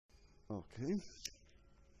Ok.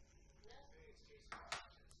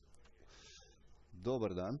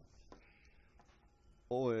 Dobar dan.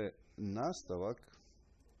 Ovo je nastavak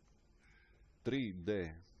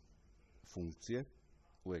 3D funkcije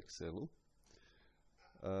u Excelu.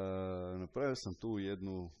 Napravio sam tu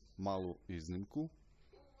jednu malu iznimku,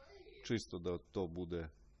 čisto da to bude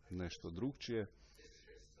nešto drugčije.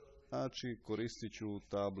 Znači, koristit ću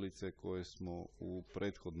tablice koje smo u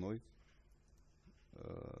prethodnoj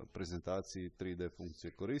prezentaciji 3D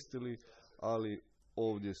funkcije koristili, ali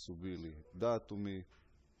ovdje su bili datumi,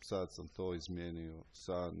 sad sam to izmijenio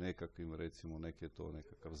sa nekakvim, recimo nek je to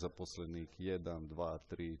nekakav zaposlenik 1, 2,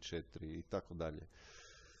 3, 4 i tako dalje.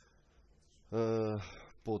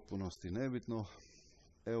 Potpunosti nebitno.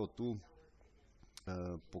 Evo tu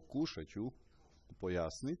pokušat ću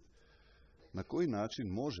pojasniti na koji način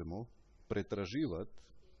možemo pretraživati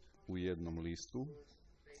u jednom listu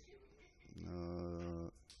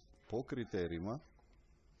po kriterijima.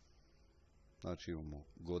 Znači imamo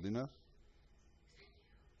godina,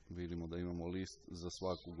 vidimo da imamo list za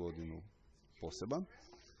svaku godinu poseban.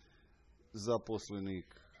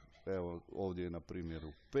 Zaposlenik, evo ovdje je na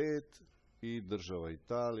primjeru 5 i država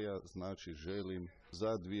Italija, znači želim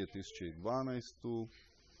za 2012.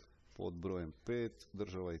 pod brojem 5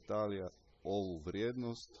 država Italija ovu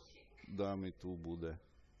vrijednost da mi tu bude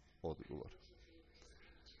odgovor.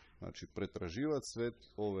 Znači pretraživati sve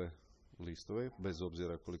ove listove, bez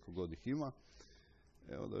obzira koliko god ih ima.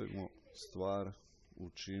 Evo da bismo stvar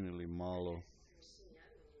učinili malo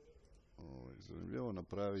zanimljivo,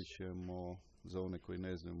 napravit ćemo, za one koji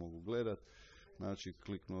ne znaju mogu gledati, znači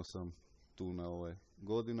kliknuo sam tu na ove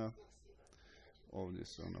godina, ovdje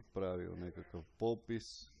sam napravio nekakav popis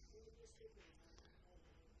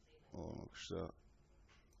onog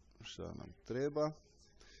šta nam treba.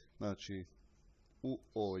 Znači u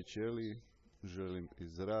ovoj ćeliji želim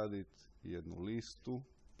izraditi jednu listu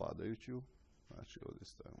padajuću, znači ovdje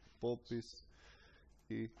stavimo popis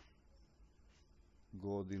i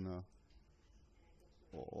godina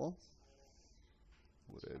ovo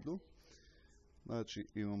u redu. Znači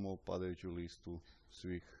imamo padajuću listu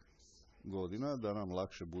svih godina da nam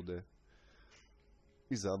lakše bude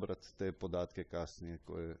izabrati te podatke kasnije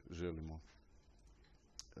koje želimo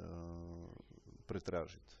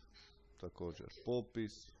pretražiti. Također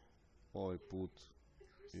popis, ovaj put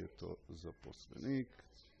je to zaposlenik,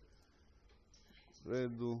 u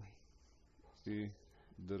redu, i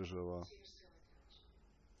država,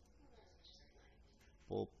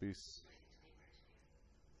 popis,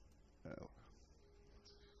 evo,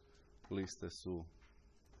 liste su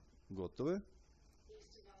gotove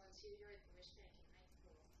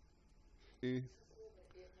i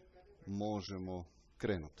možemo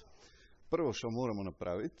krenuti. Prvo što moramo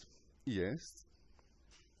napraviti jest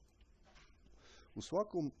u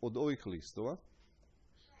svakom od ovih listova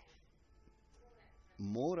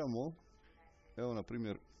moramo, evo na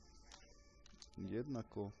primjer,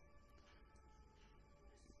 jednako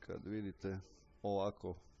kad vidite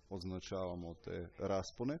ovako označavamo te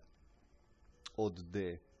raspone od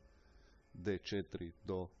D4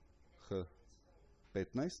 do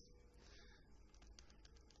H15.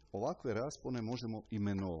 Ovakve raspone možemo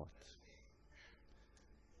imenovati.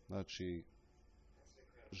 Znači,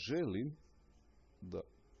 želim da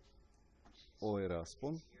ovaj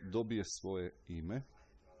raspon dobije svoje ime,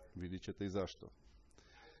 vidjet ćete i zašto.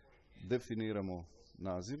 Definiramo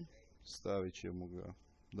naziv, stavit ćemo ga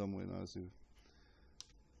da mu je naziv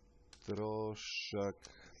trošak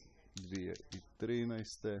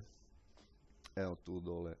 2013. Evo tu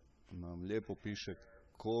dole nam lijepo piše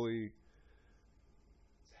koji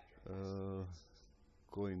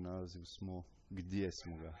naziv smo, gdje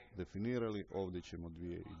smo ga definirali. Ovdje ćemo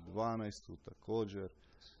 2012. također.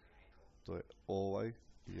 To je ovaj,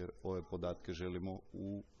 jer ove podatke želimo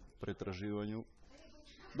u pretraživanju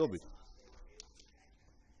dobiti.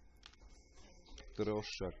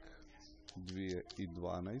 Trošak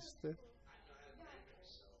 2012.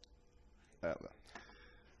 Evo ga.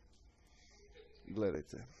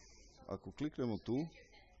 Gledajte, ako kliknemo tu,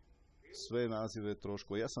 sve nazive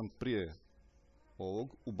troškova, ja sam prije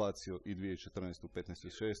ovog ubacio i 2014., 15. i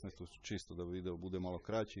 16. čisto da video bude malo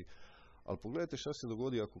kraći, ali pogledajte šta se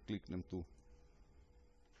dogodi ako kliknem tu.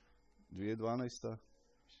 2012.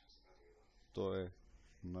 to je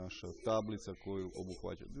naša tablica koju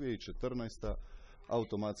obuhvaća. 2014.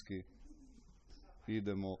 automatski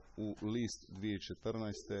idemo u list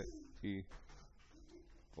 2014. i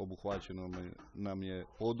obuhvaćeno nam je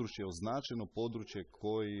područje, označeno područje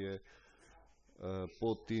koje je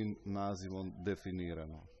pod tim nazivom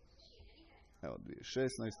definirano. Evo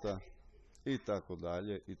 2016. i tako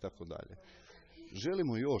dalje i tako dalje.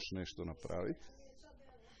 želimo još nešto napraviti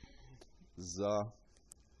za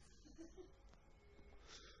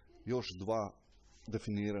još dva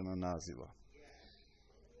definirana naziva.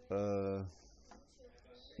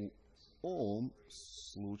 U ovom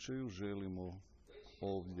slučaju želimo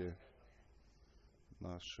ovdje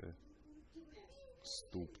naše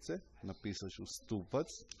stupce, napisat ću stupac,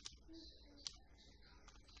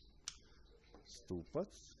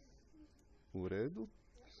 u redu,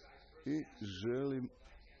 i želim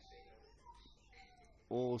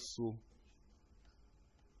osu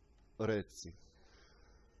reci.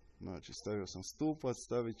 Znači, stavio sam stupac,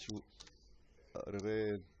 stavit ću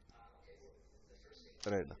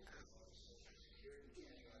redak.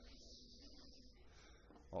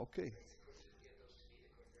 Ok.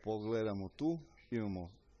 Pogledamo tu,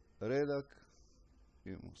 imamo redak,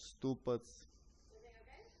 imamo stupac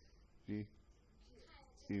i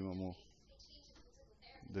imamo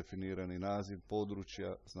definirani naziv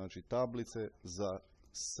područja, znači tablice za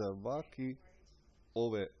svaki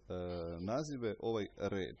ove nazive, ovaj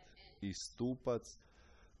red i stupac,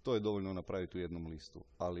 to je dovoljno napraviti u jednom listu.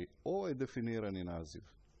 Ali ovaj definirani naziv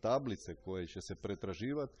tablice koje će se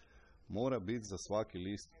pretraživati mora biti za svaki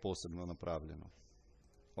list posebno napravljeno.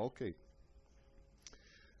 Ok.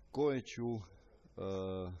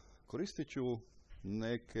 Koristit ću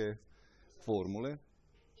neke formule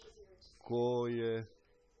koje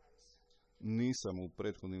nisam u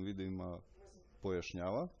prethodnim videima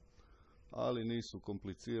pojašnjava, ali nisu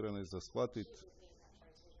komplicirane za shvatiti,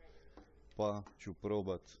 pa ću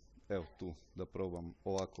probati, evo tu, da probam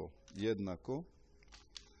ovako jednako.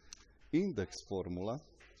 Indeks formula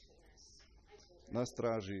nas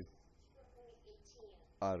traži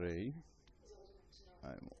array,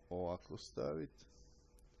 ajmo ovako staviti,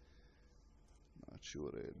 znači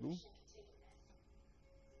u redu,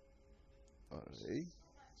 array.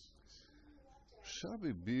 Šta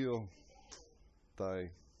bi bio taj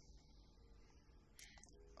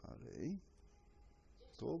array?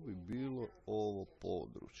 To bi bilo ovo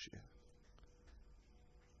područje.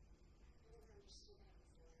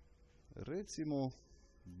 Recimo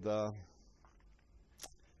da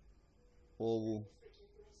ovu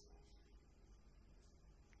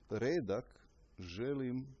redak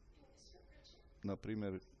želim, na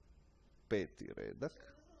primjer, 5.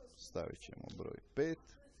 redak, stavit ćemo broj 5,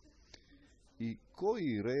 i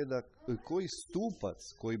koji stupac,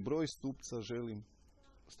 koji broj stupca želim,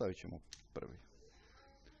 stavit ćemo 1.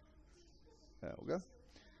 Evo ga.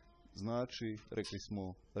 Znači, rekli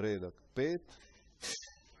smo redak 5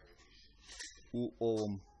 u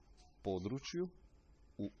ovom području,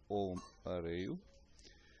 u ovom areju.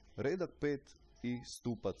 Redak 5 i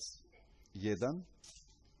stupac 1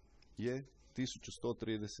 je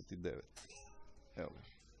 1139. Evo ga.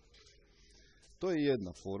 To je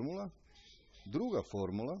jedna formula. Druga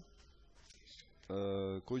formula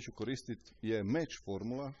koju ću koristiti je match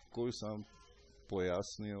formula koju sam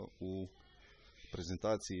pojasnio u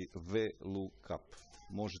prezentaciji VLOOKUP.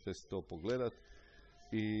 Možete si to pogledati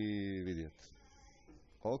i vidjeti.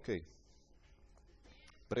 Ok.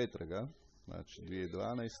 Pretraga, znači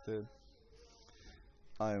 2012.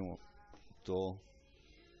 Ajmo to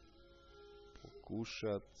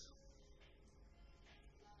pokušati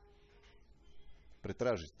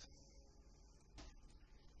pretražiti.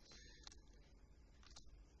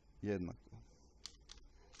 Jednako.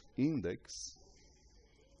 Indeks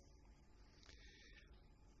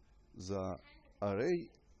za array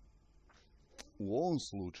u ovom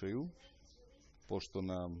slučaju, pošto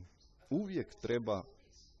nam uvijek treba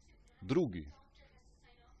drugi,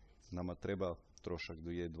 nama treba trošak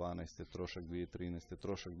 2012. trošak 2013.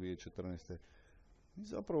 trošak 2014. I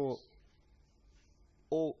zapravo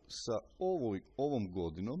sa ovom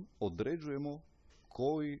godinom određujemo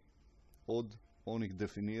koji od onih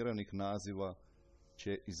definiranih naziva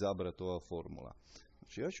će izabrati ova formula.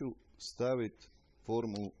 Znači ja ću staviti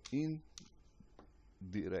formulu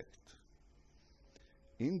INDIRECT.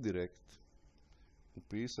 INDIRECT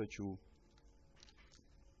upisat ću,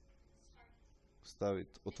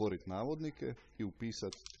 otvoriti navodnike i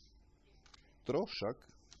upisati trošak,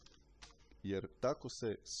 jer tako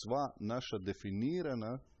se sva naša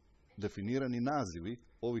definirani nazivi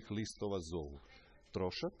ovih listova zovu.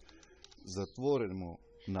 Trošak, zatvorimo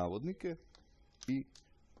navodnike i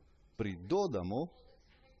pridodamo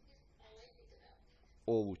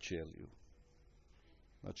ovu ćeliju.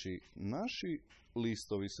 Znači, naši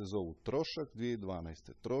listovi se zovu trošak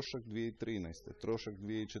 2012. trošak 2013. trošak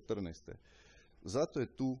 2014. Zato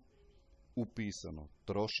je tu upisano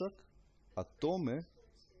trošak, a tome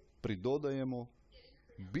pridodajemo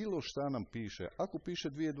bilo šta nam piše. Ako piše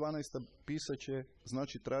 2012. pisat će,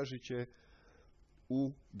 znači tražit će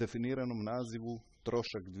u definiranom nazivu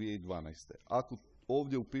trošak 2012. Ako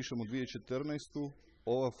ovdje upišemo 2014.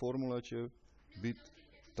 ova formula će biti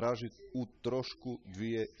tražiti u trošku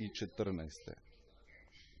 2014.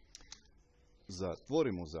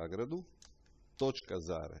 Zatvorimo zagradu, točka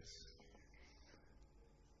zarez.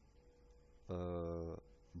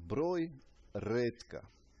 Broj retka.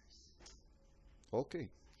 Ok,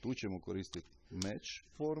 tu ćemo koristiti match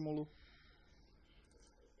formulu.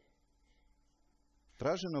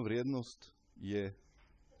 Tražena vrijednost je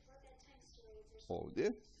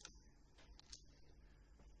ovdje.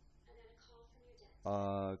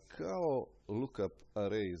 A kao lookup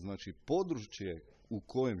array, znači područje u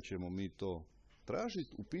kojem ćemo mi to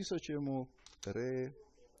tražiti, upisat ćemo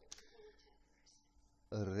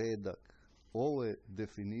redak. Ovo je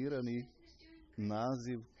definirani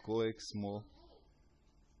naziv kojeg smo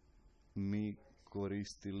mi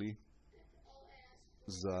koristili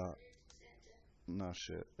za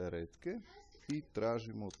naše retke i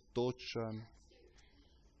tražimo točan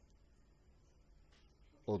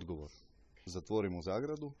odgovor. Zatvorimo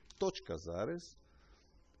zagradu, točka zarez,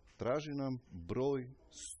 traži nam broj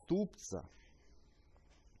stupca.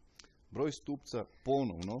 Broj stupca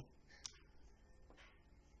ponovno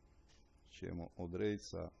ćemo odrediti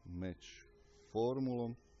sa match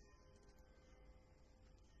formulom.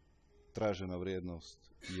 Tražena vrijednost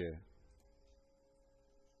je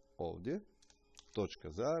ovdje,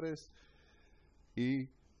 točka zarez i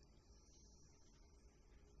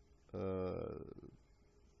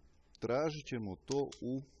tražit ćemo to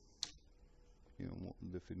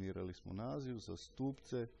definirali smo naziv za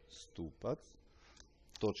stupce, stupac,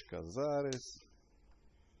 točka zarez,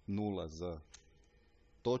 0 za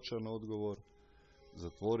točan odgovor,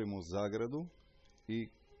 zatvorimo zagradu i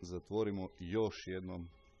zatvorimo još jednom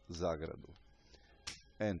zagradu.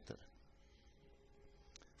 Enter.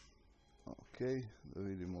 Ok, da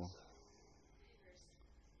vidimo.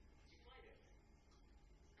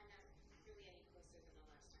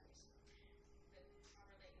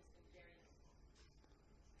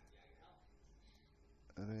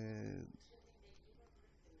 Redak.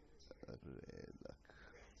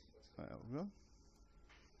 Evo ga.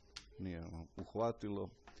 Nije vam uhvatilo.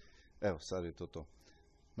 Evo, sad je to.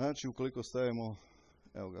 Znači, ukoliko stavimo,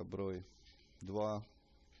 evo ga, broj 2,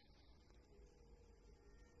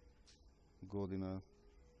 godina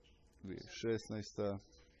 2016,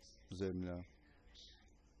 zemlja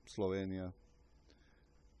Slovenija.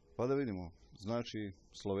 Pa da vidimo, znači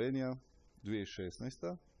Slovenija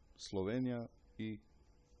 2016, Slovenija i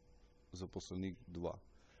zaposlenik 2.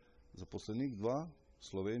 Zaposlenik 2,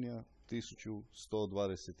 Slovenija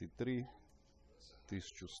 1123.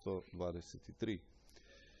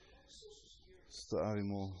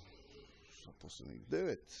 Stavimo zaposlenik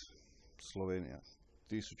 9, Slovenija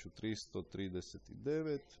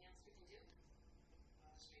 1339.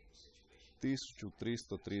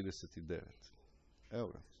 1339. Evo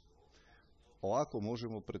ga. Ovako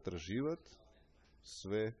možemo pretraživati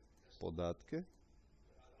sve podatke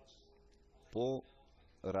po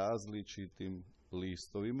različitim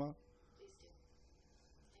listovima.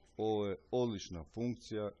 Ovo je odlična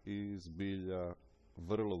funkcija i zbilja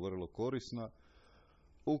vrlo korisna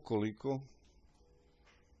ukoliko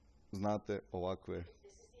znate ovakve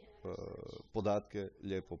podatke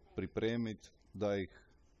lijepo pripremiti da ih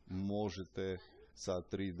možete sa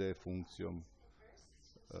 3D funkcijom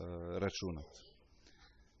računati.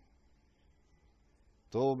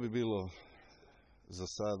 To bi bilo za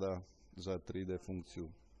sada za 3D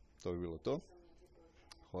funkciju. To bi bilo to.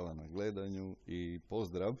 Hvala na gledanju i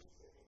pozdrav!